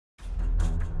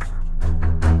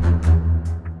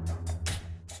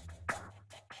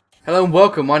Hello and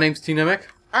welcome, my name's Tnemic.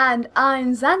 And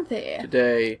I'm Xanthey.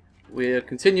 Today we're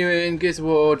continuing Gears of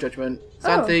War Judgement.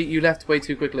 Xanthey, you left way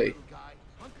too quickly.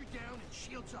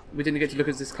 We didn't get to look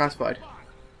at this classified.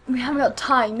 We haven't got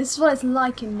time. This is what it's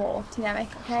like in war, Tnemic,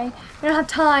 okay? We don't have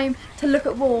time to look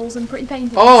at walls and pretty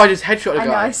paintings. Oh, I just headshot a guy. I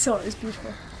know, I saw it. It was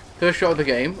beautiful. First shot of the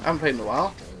game. I haven't played in a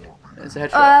while. It's a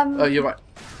headshot. Oh, you're right.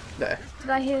 There. Did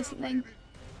I hear something?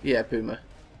 Yeah, boomer.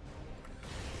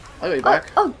 I got you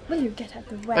back. Oh, will you get out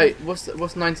of the way? Wait,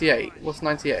 what's 98? What's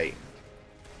 98?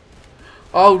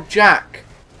 Oh, Jack.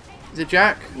 Is it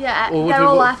Jack? Yeah, or they're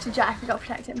all after Jack. We've got to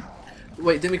protect him.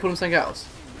 Wait, didn't we call him something else?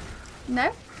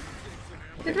 No?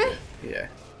 Did we? Yeah.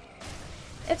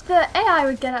 If the AI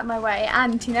would get out of my way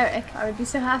and Tnemic, I would be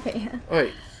so happy.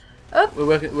 Wait. Oh.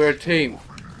 We're a team.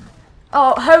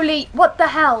 Oh, holy, what the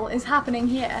hell is happening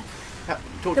here?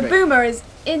 Talk to The me. boomer is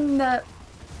in the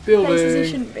Building. places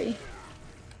he shouldn't be.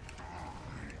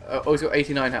 Oh, he's got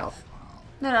 89 health.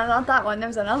 No, not that one. There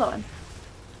was another one.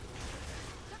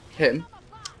 Him.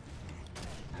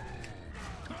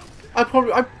 I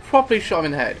probably shot him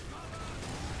in the head.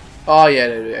 Oh yeah,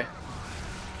 no.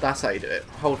 That's how you do it.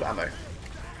 Hold ammo.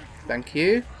 Thank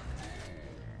you.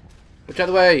 Watch out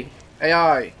the way.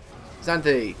 AI.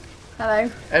 Xanthey. Hello.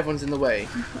 Everyone's in the way.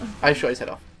 I shot his head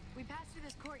off.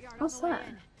 What's that?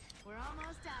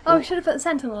 Oh, I should have put the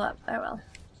sentinel up. Oh well.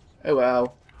 Oh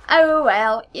well. Oh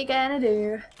well, you're gonna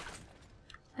do.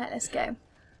 Right, let's go.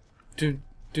 Dun,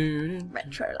 dun, dun.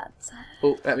 Retro lads.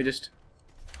 Oh, let me just.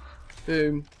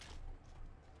 Boom.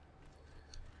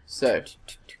 So,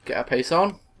 get our pace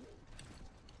on.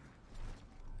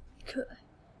 Cool.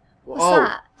 What's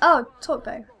that? Oh, torque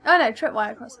bow. Oh no,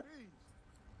 tripwire across it.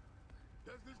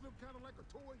 Do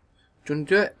you want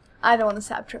to do it? I don't want to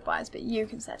set up tripwires, but you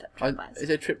can set up tripwires. Is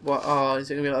it tripwire? Oh, is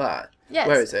it going to be like that? Yes.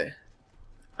 Where is it?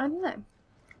 I don't know.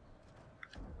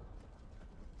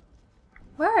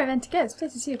 Where are I meant to go? This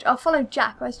place is huge. I'll follow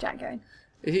Jack. Where's Jack going?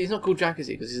 He's not called Jack, is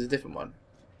he? Because he's a different one.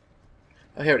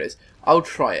 Oh, here it is. I'll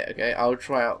try it, okay? I'll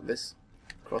try out this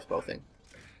crossbow thing.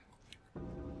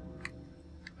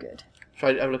 Good.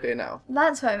 Try to have a look at it now.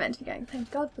 That's where I'm meant to be going. Thank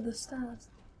God for the stars.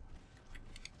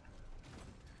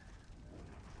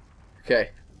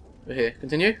 Okay. We're here.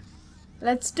 Continue.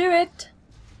 Let's do it.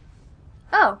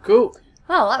 Oh. Cool.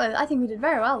 Well, I think we did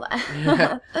very well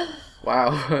there. Yeah.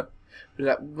 Wow.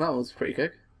 that was pretty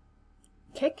quick.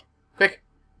 Kick? Quick.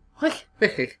 Quick.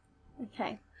 Quick.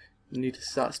 Okay. You need to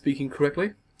start speaking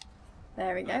correctly.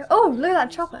 There we go. Oh, look at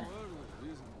that chopper.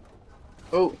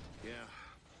 Oh. Yeah.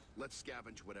 Let's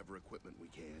scavenge whatever equipment we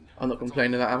can. I'm not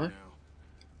complaining of that ammo.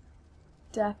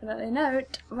 Definitely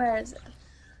not. Where is it?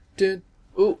 Dun.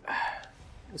 Oh.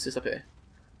 What's this up here?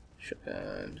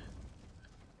 Shotgun.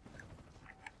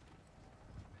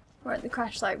 We're at the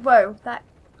crash site. Whoa, that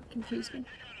confused me.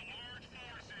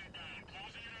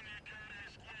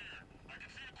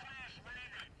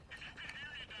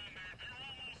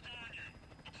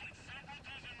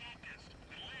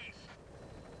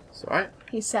 It's alright.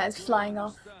 He says, flying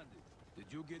off. Did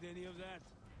you get any of that?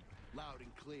 Loud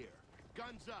and clear.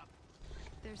 Guns up.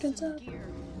 Guns up.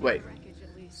 Wait.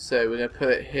 So we're going to put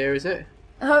it here, is it?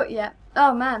 Oh, yeah.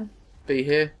 Oh, man. Be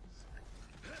here.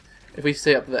 If we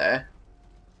stay up there,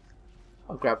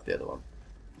 I'll grab the other one.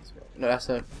 No, that's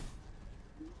a.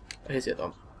 Here's the other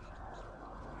one.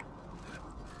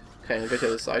 Okay, I'll go to the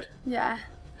other side. Yeah.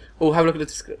 Oh, have a look at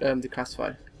the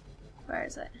declassified. Where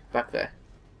is it? Back there.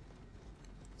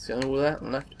 See on the wall there on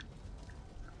the left.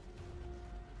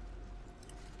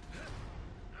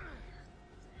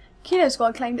 Kilo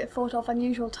Squad claimed it fought off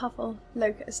unusual tuffle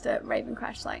locust at Raven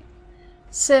crash site.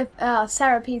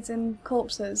 Centipedes and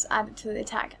corpses added to the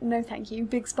attack. No thank you.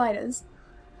 Big spiders.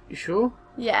 You sure?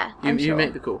 Yeah, I'm sure. You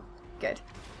make the call. Good.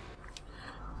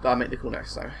 But I'll make the call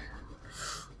next time.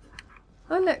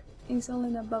 Oh look, he's all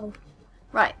in a bubble.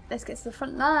 Right, let's get to the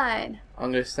front line.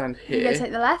 I'm going to stand You here. go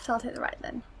take the left, I'll take the right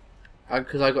then.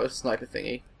 Because I got a sniper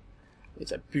thingy.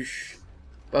 It's a boosh.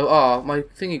 Oh, my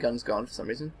thingy gun's gone for some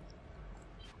reason.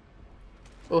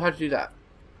 Oh, how'd you do that?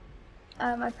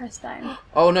 I pressed down.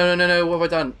 Oh, no, what have I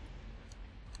done?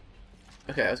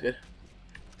 Okay, that was good.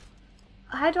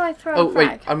 How do I throw Oh, a frag?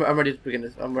 wait, I'm ready to begin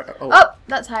this. Oh,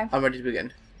 that's how. I'm ready to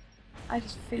begin. I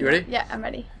just figured. You ready? Yeah, I'm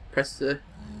ready. Press the...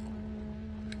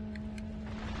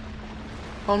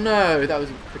 Oh no, that was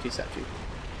a pretty statue.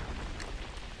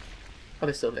 Oh,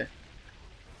 they're still here.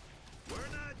 We're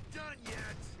not done yet.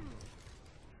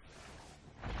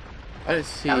 I don't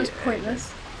see... That was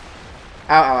pointless.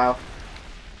 Ow, ow, ow.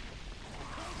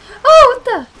 Oh, what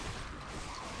the?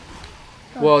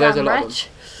 Well, there's a Damn lot wretch.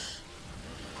 of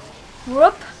them.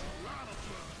 Whoop.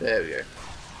 There we go.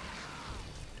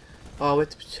 Oh, we have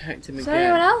to protect him Is again. there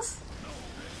anyone else?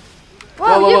 Whoa,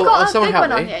 Whoa, whoa, you've whoa, got a someone big help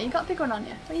one on me. you. You've got a big one on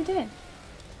you. What are you doing?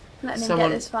 Letting Someone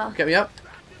him get this far. get me up.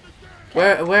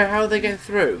 Where? How are they getting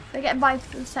through? They're getting by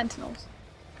the sentinels.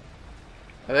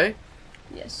 Are they?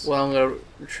 Yes. Well, I'm gonna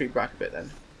retreat back a bit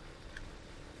then.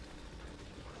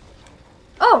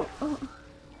 Oh! Oh.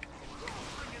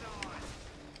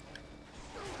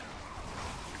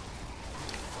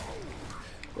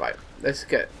 Right. Let's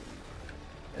get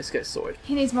sorted.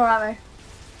 He needs more ammo.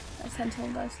 That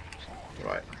sentinel does.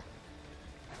 Right.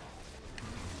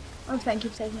 Oh, thank you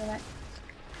for taking it back.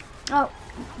 Oh.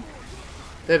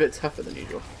 They're a bit tougher than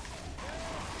usual.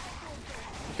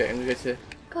 Okay, I'm gonna go to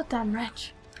Goddamn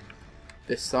wretch.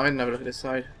 this side and have a look at this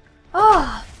side.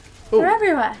 Oh! Ooh. They're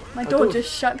everywhere. My door door.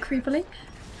 just shut creepily.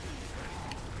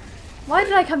 Why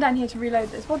did I come down here to reload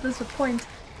this? What was the point?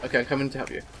 Okay, I'm coming to help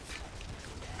you.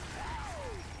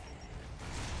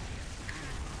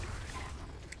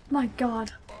 My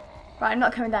god. Right, I'm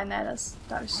not coming down there.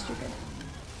 That was stupid.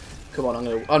 Come on, I'm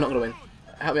not gonna win.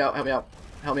 Help me out, help me out,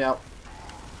 help me out.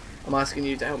 I'm asking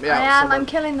you to help me out. I am, Someone, I'm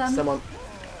killing them. Someone.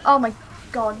 Oh my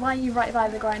god, why are you right by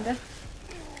the grinder?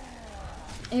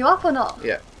 Are you up or not?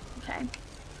 Yeah. Okay.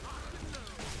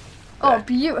 Oh, There.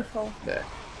 beautiful. There.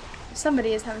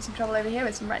 Somebody is having some trouble over here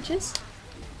with some wretches.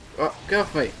 Oh, get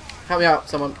off me. Help me out,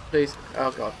 someone, please.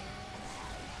 Oh god.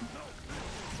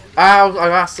 Ow,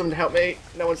 I've asked someone to help me.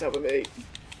 No one's helping me.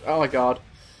 Oh my god.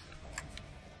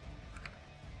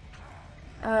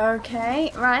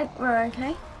 Okay, right, we're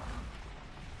okay.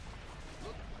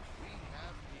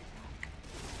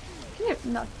 Can you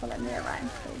not follow me around,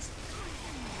 please?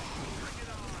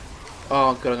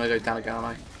 Oh god, I'm gonna go down again,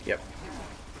 aren't I? Yep.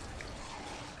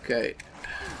 Okay.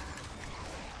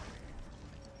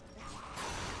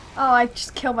 Oh, I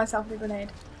just killed myself with a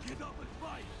grenade.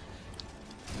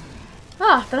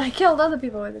 Ah, but I killed other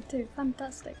people with it too.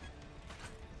 Fantastic.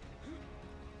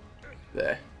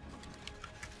 There.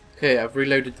 Okay, I've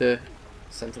reloaded the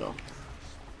sentinel.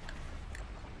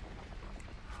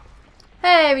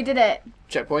 Hey, we did it.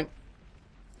 Checkpoint.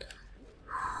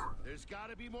 There's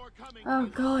gotta be more coming. Oh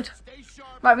god. Stay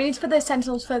sharp. Right, we need to put those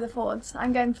sentinels further forwards.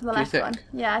 I'm going for the Do you left think? one.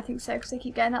 Yeah, I think so, because they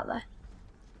keep going up there.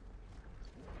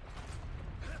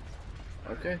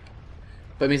 Okay.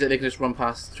 But it means that they can just run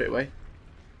past straight away.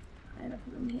 I don't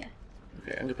put them here.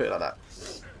 Okay, I'm gonna put it like that.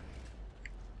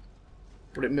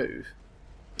 Would it move?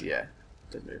 Yeah, it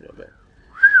does move a little bit.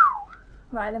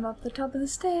 Right, I'm up the top of the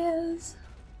stairs.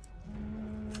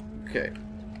 Okay.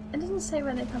 It doesn't say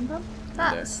where they come from.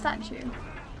 That No. statue.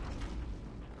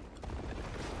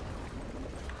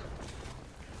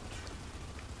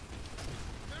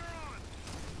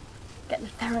 Get the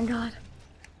Theron guard.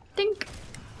 Dink!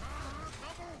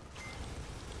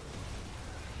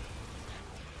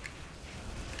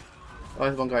 Oh,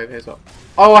 there's one guy over here as well.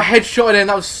 Oh, I headshotted him.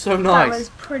 That was so nice. That was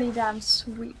pretty damn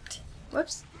sweet.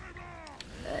 Whoops.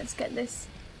 Let's get this.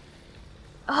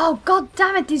 Oh, god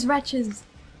damn it, these wretches!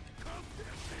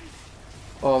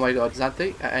 Oh my god,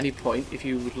 Xanthey, at any point, if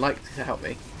you would like to help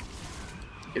me,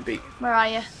 it'd be... Where are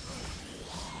you?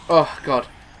 Oh god,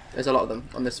 there's a lot of them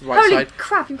on this right Holy side.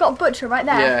 crap, you've got a butcher right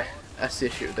there. Yeah, that's the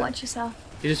issue with them. Watch yourself.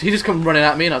 He just come running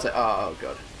at me and I was like, oh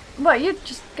god. Well, you're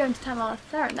just going to town on a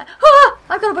Theron there. Ah!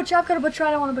 I've got a butcher, I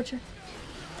don't want a butcher.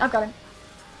 I've got him.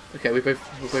 Okay, we're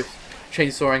both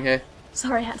chainsawing here.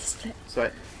 Sorry, I had to split.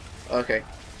 Sorry. Okay.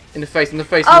 In the face, in the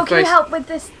face, Oh, in the can you face. help with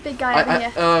this big guy over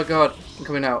here? Oh god, I'm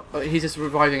coming out. Oh, he's just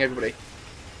reviving everybody.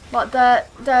 What, the...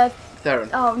 Theron.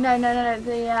 Oh, no,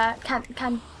 the can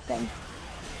thing.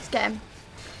 Let's get him.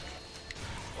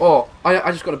 Oh,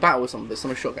 I just got a battle with someone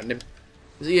shotgunned him.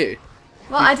 Was it you?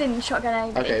 Well, I didn't shotgun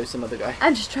anybody. Okay, it was some other guy.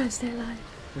 I'm just trying to stay alive.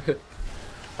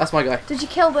 That's my guy. Did you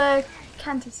kill the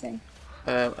Cantus thing?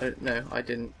 No, I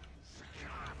didn't.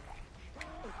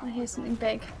 I hear something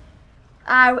big.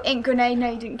 Ow, ink grenade.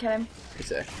 No, you didn't kill him. Is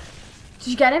there? Did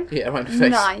you get him? Yeah, right in the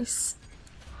face. Nice.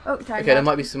 Oh, sorry. Okay, there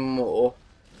might be some more,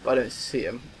 but I don't see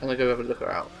them. I'm gonna go have a look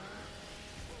around.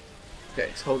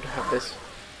 Okay, so hold to have this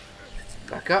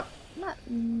back up. Not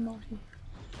naughty.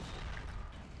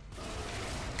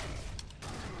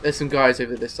 There's some guys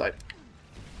over this side.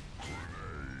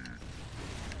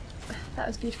 That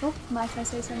was beautiful. Might I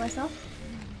say so myself?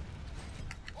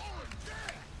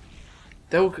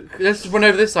 Let's just run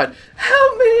over this side.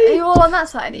 Help Are me! you all on that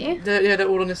side, are you? Yeah, they're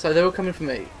all on this side. They're all coming for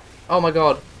me. Oh my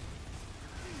god.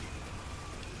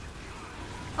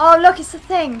 Oh, look, it's the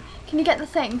thing. Can you get the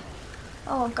thing?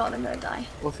 Oh god, I'm gonna die.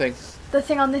 What thing? The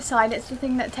thing on this side, it's the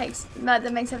thing that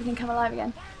makes everything come alive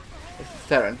again.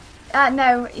 Theron.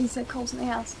 No, he's called something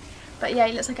else. But yeah,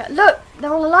 he looks like a... Look!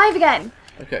 They're all alive again!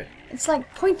 Okay. It's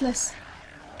like pointless.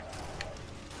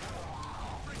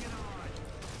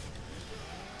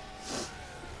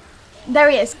 There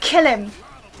he is. Kill him.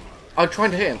 I'm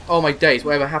trying to hit him. Oh my days,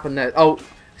 whatever happened there? Oh,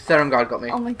 Theron Guard got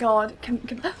me. Oh my god. Come.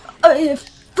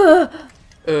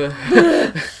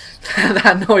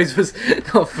 That noise was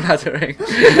not flattering.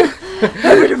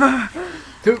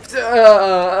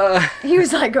 He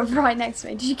was like right next to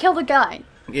me. Did you kill the guy?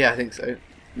 Yeah, I think so.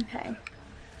 Okay.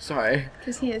 Sorry.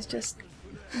 Because he is just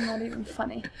not even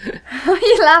funny. What are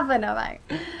you laughing about?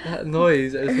 That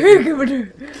noise.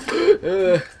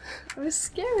 It was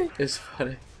scary. It's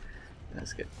funny.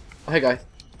 That's good. Oh, hey guys.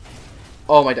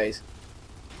 Oh my days.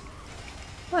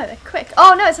 Whoa, they're quick.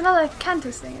 Oh no, it's another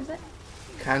Cantus thing, is it?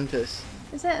 Cantus.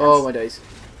 Is it? Oh my days.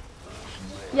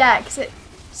 Yeah, because it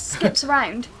skips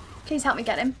around. Please help me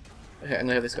get him. Okay, I'm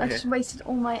gonna have this guy I here. just wasted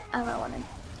all my ammo on him.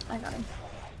 I got him.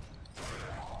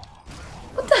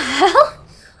 What the hell?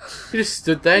 You just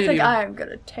stood there. He's You like, didn't I'm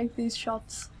gonna take these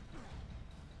shots.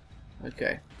 even...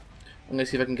 Okay. I'm gonna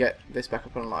see if I can get this back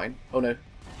up online. Oh no.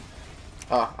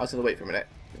 Ah, I was gonna wait for a minute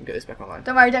and get this back online.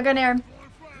 Don't worry, don't go near him.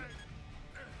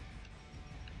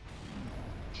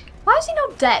 Why is he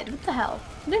not dead? What the hell?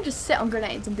 You don't just sit on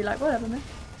grenades and be like, whatever, man.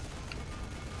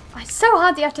 Oh, it's so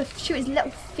hard that you have to shoot his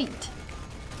little feet.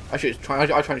 I try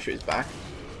to shoot his back.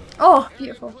 Oh,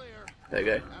 beautiful. There you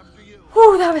go.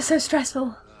 Oh, that was so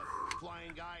stressful.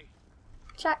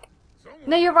 Jack.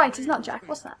 No, you're right, it's not Jack.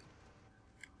 What's that?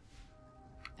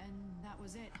 And that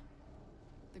was it.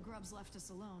 The grubs left us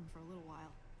alone for a little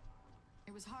while.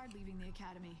 It was hard leaving the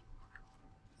academy.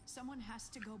 Someone has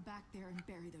to go back there and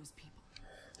bury those people.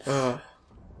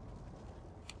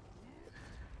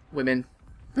 Women.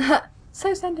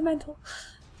 So sentimental.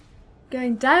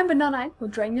 Going down but not out will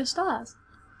drain your stars.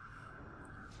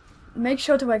 Make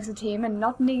sure to work as a team and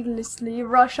not needlessly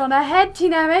rush on ahead,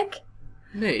 Tnemic.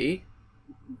 Me?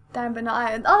 Down but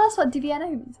not out. Oh, that's what DBNO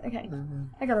means. Okay.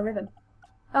 I got a ribbon.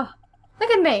 Oh,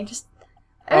 look at me, just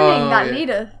owning that yeah.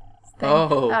 leader thing.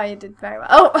 Oh. Oh, you did very well.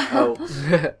 Oh. Oh.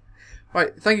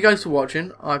 Right, thank you guys for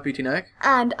watching. I've been Tnemic.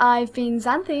 And I've been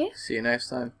Xanthey. See you next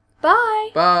time. Bye.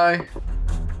 Bye.